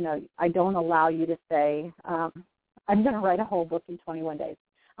going to, I don't allow you to say, I'm going to write a whole book in 21 days.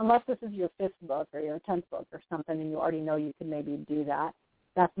 Unless this is your 5th book or your 10th book or something and you already know you can maybe do that.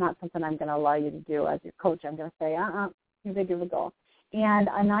 That's not something I'm going to allow you to do as your coach. I'm going to say, too big of a goal. And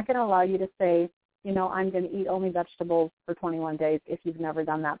I'm not going to allow you to say, I'm going to eat only vegetables for 21 days if you've never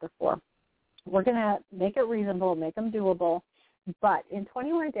done that before. We're going to make it reasonable, make them doable. But in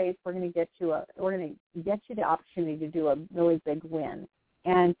 21 days, we're going to get you the opportunity to do a really big win.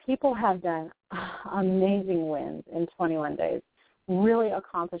 And people have done amazing wins in 21 days, really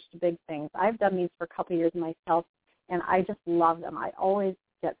accomplished big things. I've done these for a couple of years myself, and I just love them. I always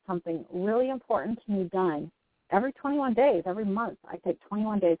get something really important to me done. Every 21 days, every month, I take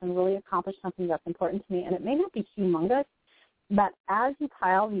 21 days and really accomplish something that's important to me. And it may not be humongous, but as you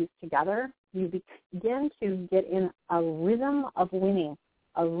pile these together, you begin to get in a rhythm of winning,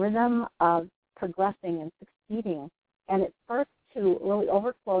 a rhythm of progressing and succeeding. And it starts to really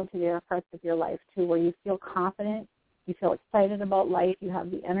overflow to the other parts of your life, too, where you feel confident, you feel excited about life, you have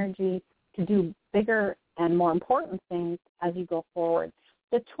the energy to do bigger and more important things as you go forward.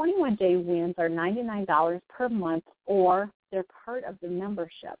 The 21-day wins are $99 per month, or they're part of the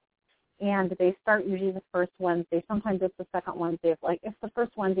membership. And they start usually the first Wednesday. Sometimes it's the second Wednesday. If the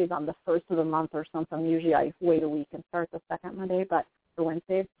first Wednesday is on the first of the month or something, usually I wait a week and start the second Monday, for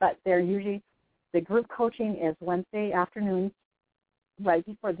Wednesdays. But they're usually, the group coaching is Wednesday afternoons, right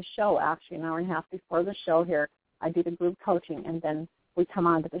before the show, actually, an hour and a half before the show here. I do the group coaching, and then we come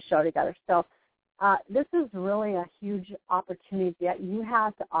on to the show together. So this is really a huge opportunity that you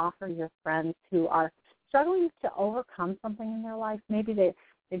have to offer your friends who are struggling to overcome something in their life. Maybe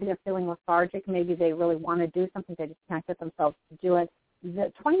they're feeling lethargic. Maybe they really want to do something. They just can't get themselves to do it.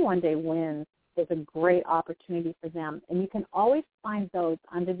 The 21-day wins is a great opportunity for them, and you can always find those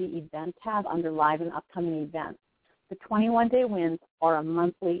under the event tab under live and upcoming events. The 21-day wins are a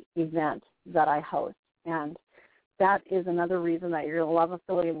monthly event that I host, and that is another reason that you're going to love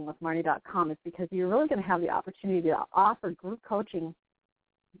affiliating with Marnie.com is because you're really going to have the opportunity to offer group coaching.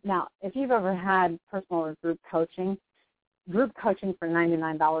 Now, if you've ever had personal or group coaching for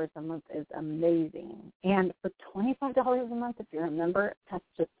 $99 a month is amazing. And for $25 a month, if you're a member, that's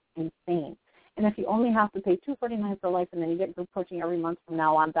just insane. And if you only have to pay $249 for life and then you get group coaching every month from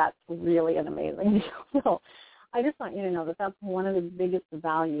now on, that's really an amazing deal. So I just want you to know that that's one of the biggest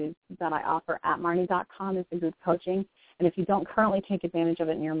values that I offer at Marnie.com is the group coaching. And if you don't currently take advantage of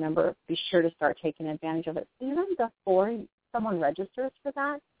it and you're a member, be sure to start taking advantage of it. Even before someone registers for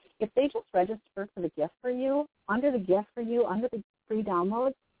that, if they just register for the gift for you, under the free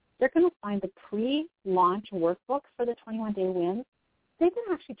downloads, they're going to find the pre-launch workbook for the 21-day wins. They can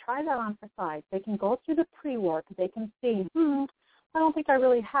actually try that on for size. They can go through the pre-work. They can see, I don't think I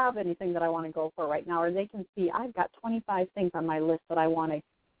really have anything that I want to go for right now. Or they can see, I've got 25 things on my list that I want to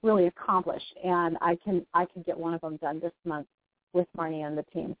really accomplish, and I can get one of them done this month with Marnie and the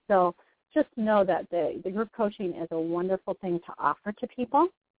team. So just know that the group coaching is a wonderful thing to offer to people.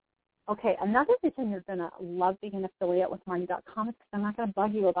 Okay, another reason you're going to love being an affiliate with Marnie.com is because I'm not going to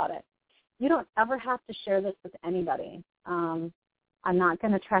bug you about it. You don't ever have to share this with anybody. I'm not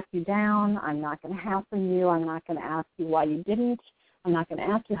going to track you down. I'm not going to hassle you. I'm not going to ask you why you didn't. I'm not going to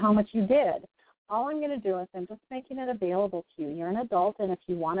ask you how much you did. All I'm going to do is I'm just making it available to you. You're an adult, and if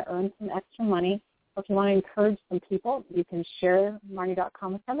you want to earn some extra money, Or if you want to encourage some people, you can share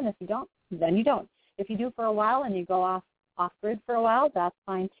Marnie.com with them, and if you don't, then you don't. If you do for a while and you go off-grid for a while, that's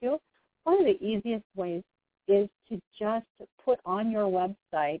fine too. One of the easiest ways is to just put on your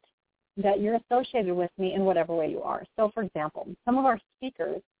website that you're associated with me in whatever way you are. So, for example, some of our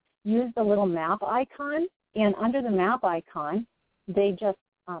speakers use the little map icon, and under the map icon, they just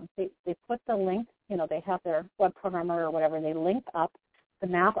they put the link, they have their web programmer or whatever, they link up the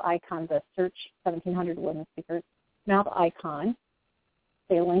map icon, the Search 1700 Women Speakers map icon.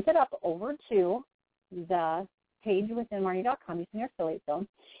 They link it up over to the page within Marnie.com using their affiliate zone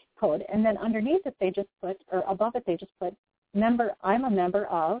code, and then underneath it they just put, or above it they just put, I'm a member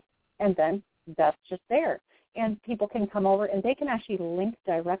of, and then that's just there. And people can come over and they can actually link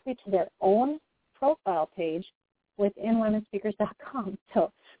directly to their own profile page within womenspeakers.com.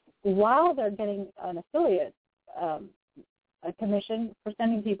 So while they're getting an affiliate a commission for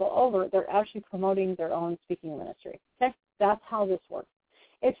sending people over, they're actually promoting their own speaking ministry. Okay? That's how this works.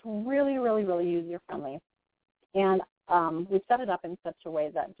 It's really, really, really user-friendly. And we've set it up in such a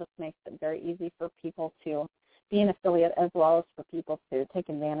way that just makes it very easy for people to be an affiliate as well as for people to take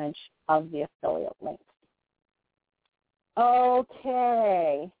advantage of the affiliate links.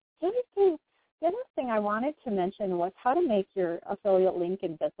 Okay. The other thing I wanted to mention was how to make your affiliate link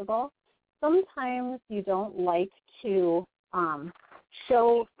invisible. Sometimes you don't like to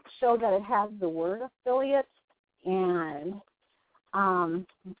show that it has the word affiliate, and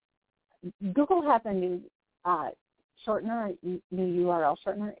Google has a new shortener, new URL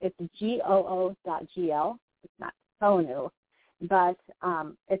shortener. It's GOO.GL. It's not so new, but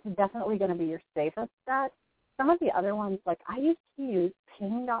it's definitely going to be your safest bet. Some of the other ones, like I used to use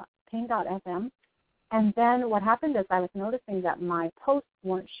Ping.fm, and then what happened is I was noticing that my posts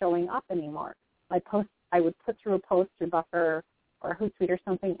weren't showing up anymore. My posts, I would put through a post through Buffer or Hootsuite or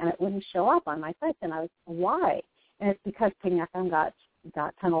something, and it wouldn't show up on my site. And I was, why? And it's because Ping.fm got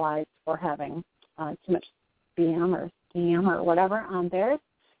penalized for having too much spam or scam or whatever on theirs.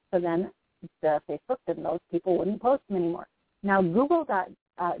 So then the Facebook and those people wouldn't post them anymore. Now Google.gl,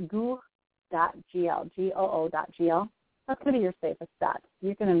 GOO.gl, that's going to be your safest bet.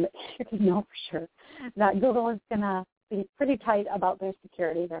 You can know for sure that Google is going to be pretty tight about their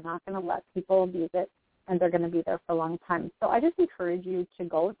security. They're not going to let people abuse it, and they're going to be there for a long time. So I just encourage you to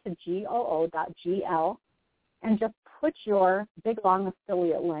go to GOO.gl and just put your big, long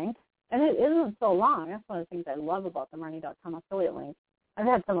affiliate link. And it isn't so long. That's one of the things I love about the Marnie.com affiliate links. I've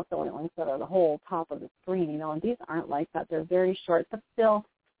had some affiliate links that are the whole top of the screen, and these aren't like that. They're very short, but still,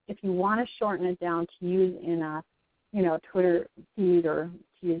 if you want to shorten it down to use in a, Twitter feed or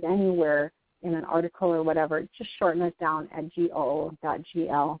to use anywhere in an article or whatever, just shorten it down at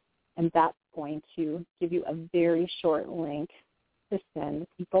GOO.gl, and that's going to give you a very short link to send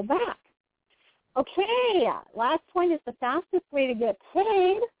people back. Okay, last point is the fastest way to get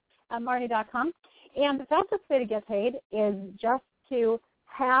paid at Marnie.com. And the fastest way to get paid is just to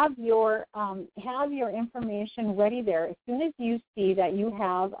have your information ready there as soon as you see that you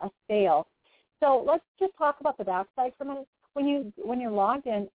have a sale. So let's just talk about the backside for a minute. When you're logged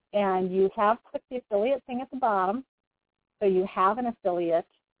in and you have clicked the affiliate thing at the bottom, so you have an affiliate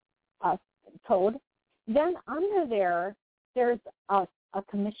code, then under there's a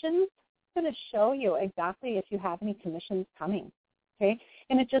commission. It's going to show you exactly if you have any commissions coming. Okay,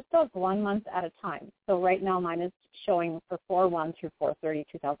 and it just does 1 month at a time. So right now mine is showing for 4/1 through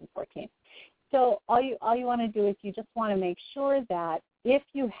 4/30/2014. So all you want to do is you just want to make sure that if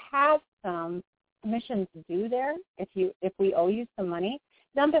you have some commissions due there, if we owe you some money,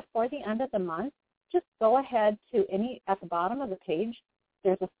 then before the end of the month, just go ahead to at the bottom of the page.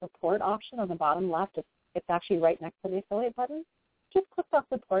 There's a support option on the bottom left. It's actually right next to the affiliate button. Just click the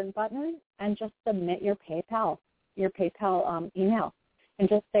support button and just submit your PayPal email, and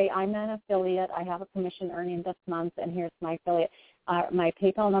just say, I'm an affiliate, I have a commission earning this month, and here's my affiliate, my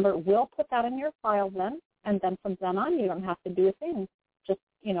PayPal number. We'll put that in your file then, and then from then on you don't have to do a thing. Just,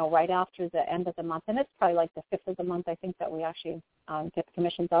 right after the end of the month, and it's probably like the 5th of the month, I think, that we actually get the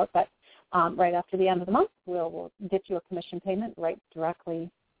commissions out, but right after the end of the month, we'll get you a commission payment right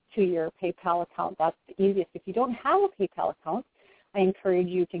directly to your PayPal account. That's the easiest. If you don't have a PayPal account, I encourage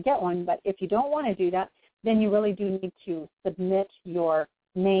you to get one, but if you don't want to do that, then you really do need to submit your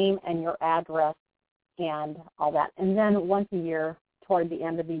name and your address and all that. And then once a year, toward the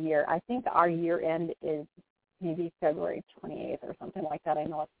end of the year, I think our year end is maybe February 28th or something like that. I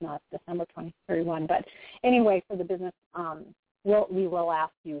know it's not December 31, but anyway, for the business, we will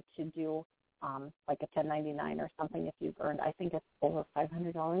ask you to do like a 1099 or something if you've earned, I think it's over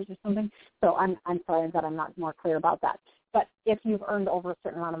 $500 or something. So I'm sorry that I'm not more clear about that. But if you've earned over a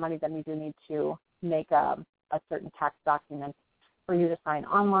certain amount of money, then we do need to make a certain tax document for you to sign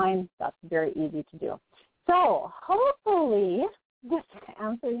online. That's very easy to do. So hopefully this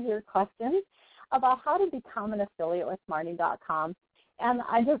answers your question about how to become an affiliate with Marnie.com. And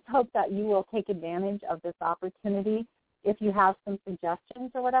I just hope that you will take advantage of this opportunity. If you have some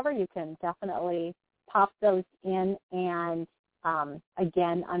suggestions or whatever, you can definitely pop those in. And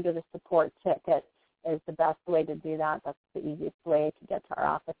again, under the support ticket is the best way to do that. That's the easiest way to get to our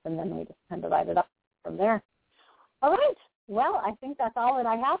office, and then we just kind of write it up from there. All right. Well, I think that's all that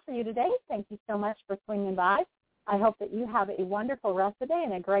I have for you today. Thank you so much for swinging by. I hope that you have a wonderful rest of the day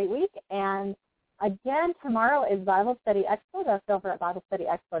and a great week. And again, tomorrow is Bible Study Expo. That's over at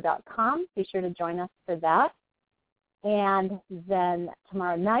BibleStudyExpo.com. Be sure to join us for that. And then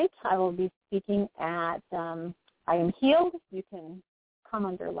tomorrow night I will be speaking at I Am Healed. You can come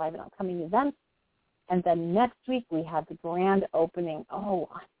under live and upcoming events. And then next week we have the grand opening. Oh,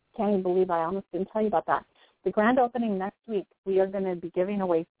 I can't even believe I almost didn't tell you about that. The grand opening next week, we are going to be giving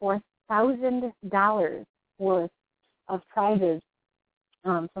away $4,000 worth of prizes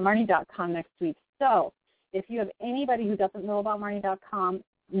from Marnie.com next week. So if you have anybody who doesn't know about Marnie.com,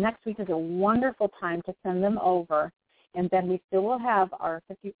 next week is a wonderful time to send them over. And then we still will have our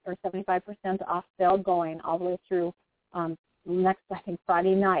 50 or 75% off sale going all the way through next, I think,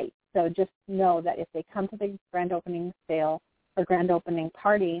 Friday night. So just know that if they come to the grand opening sale or grand opening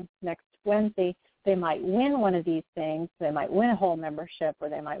party next Wednesday, they might win one of these things. They might win a whole membership, or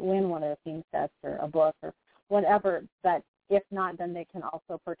they might win one of the theme sets or a book or whatever. But if not, then they can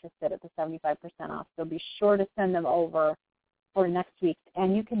also purchase it at the 75% off. So be sure to send them over for next week.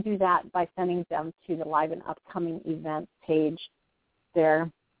 And you can do that by sending them to the Live and Upcoming Events page there.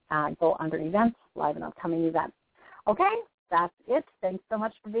 Go under Events, Live and Upcoming Events. Okay, that's it. Thanks so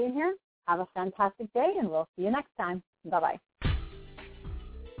much for being here. Have a fantastic day, and we'll see you next time. Bye-bye.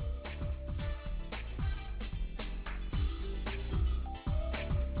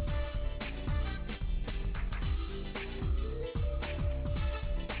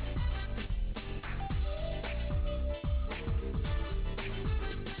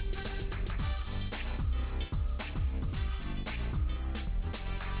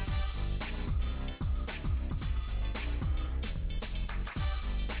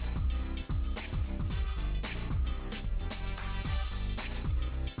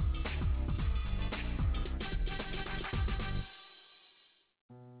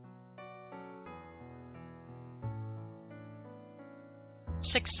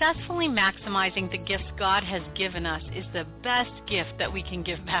 Successfully maximizing the gifts God has given us is the best gift that we can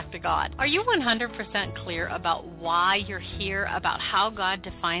give back to God. Are you 100% clear about why you're here, about how God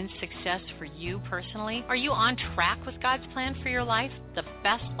defines success for you personally? Are you on track with God's plan for your life? The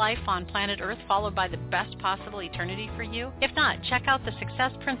best life on planet Earth followed by the best possible eternity for you? If not, check out the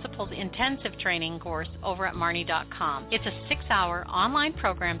Success Principles Intensive Training course over at Marnie.com. It's a 6-hour online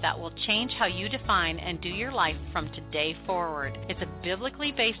program that will change how you define and do your life from today forward. It's a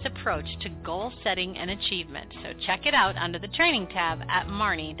biblically based approach to goal setting and achievement. So check it out under the training tab at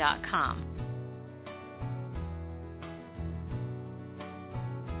Marnie.com.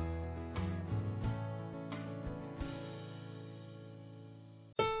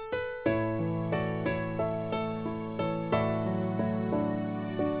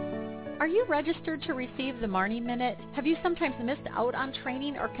 Are you registered to receive the Marnie Minute? Have you sometimes missed out on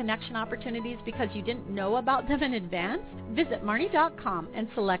training or connection opportunities because you didn't know about them in advance? Visit Marnie.com and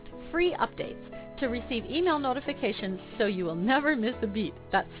select Free Updates to receive email notifications so you will never miss a beat.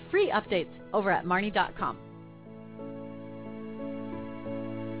 That's Free Updates over at Marnie.com.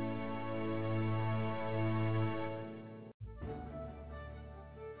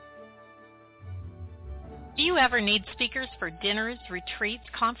 Do you ever need speakers for dinners, retreats,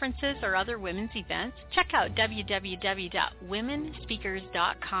 conferences, or other women's events? Check out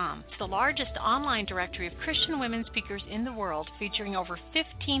www.womenspeakers.com. It's the largest online directory of Christian women speakers in the world, featuring over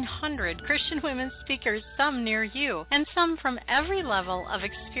 1,500 Christian women speakers, some near you, and some from every level of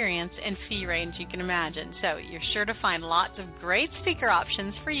experience and fee range you can imagine. So you're sure to find lots of great speaker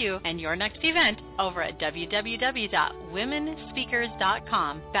options for you and your next event over at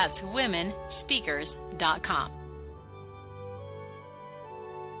www.womenspeakers.com. That's womenspeakers.com.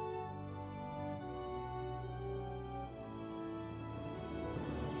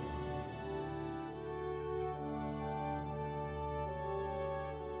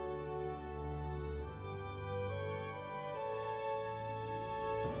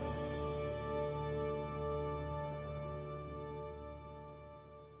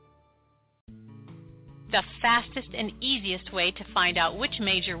 The fastest and easiest way to find out which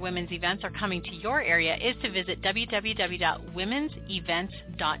major women's events are coming to your area is to visit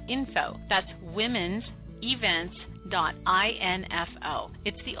www.womensevents.info. That's womensevents.info.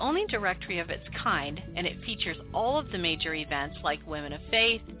 It's the only directory of its kind, and it features all of the major events like Women of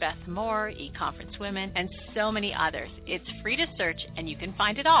Faith, Beth Moore, E-Conference Women, and so many others. It's free to search, and you can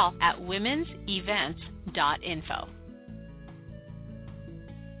find it all at womensevents.info.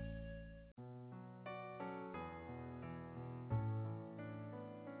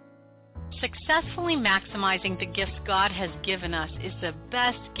 Successfully maximizing the gifts God has given us is the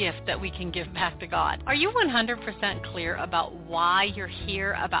best gift that we can give back to God. Are you 100% clear about why you're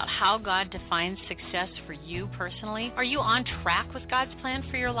here, about how God defines success for you personally? Are you on track with God's plan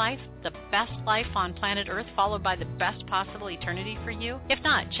for your life? The best life on planet Earth followed by the best possible eternity for you? If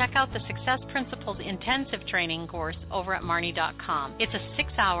not, check out the Success Principles Intensive Training course over at Marnie.com. It's a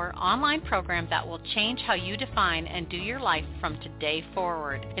 6-hour online program that will change how you define and do your life from today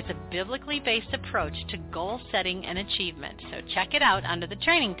forward. It's a biblically based approach to goal setting and achievement. So check it out under the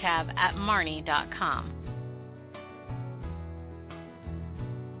training tab at Marnie.com.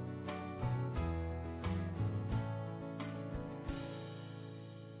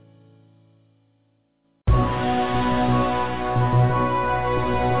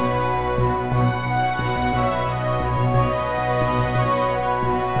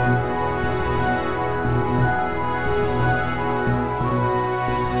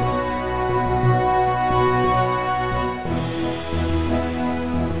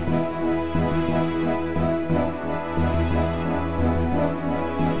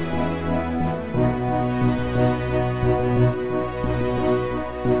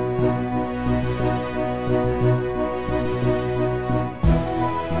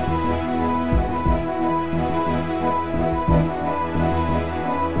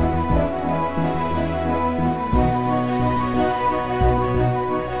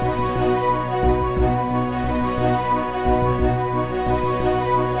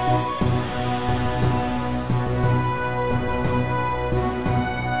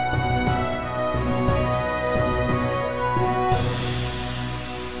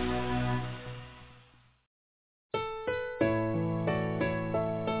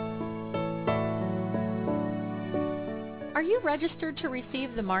 Are you registered to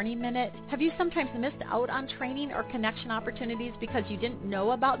receive the Marnie Minute? Have you sometimes missed out on training or connection opportunities because you didn't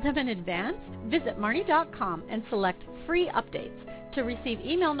know about them in advance? Visit Marnie.com and select Free Updates to receive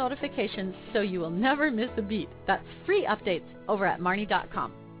email notifications so you will never miss a beat. That's Free Updates over at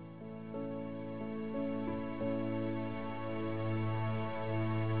Marnie.com.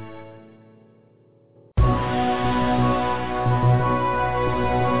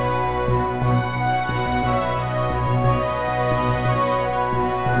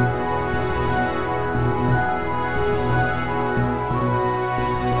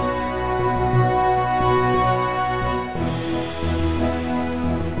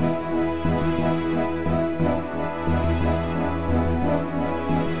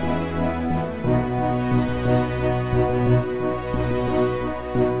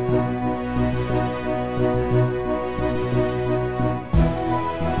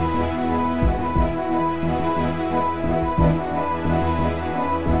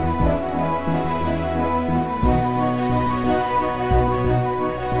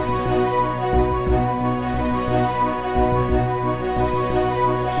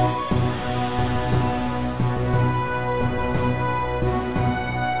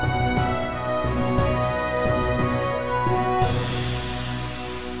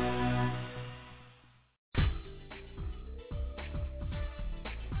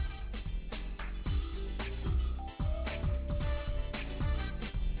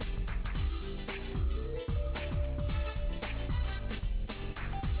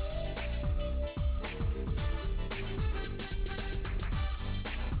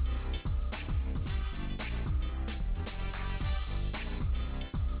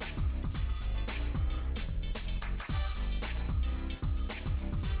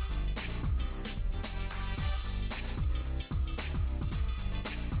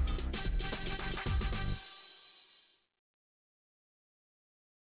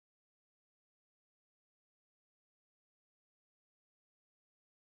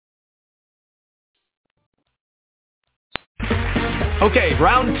 Okay,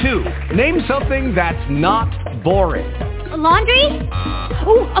 round two. Name something that's not boring. A laundry?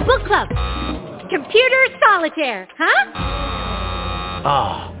 Ooh, a book club. Computer solitaire, huh?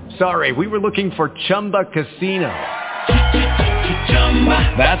 Ah, sorry, we were looking for Chumba Casino.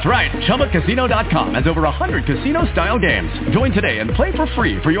 That's right. ChumbaCasino.com has over 100 casino-style games. Join today and play for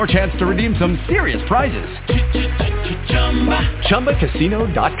free for your chance to redeem some serious prizes.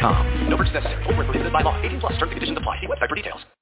 ChumbaCasino.com. No purchase necessary. Void where prohibited by law. 18+. Terms and conditions apply. See website for details.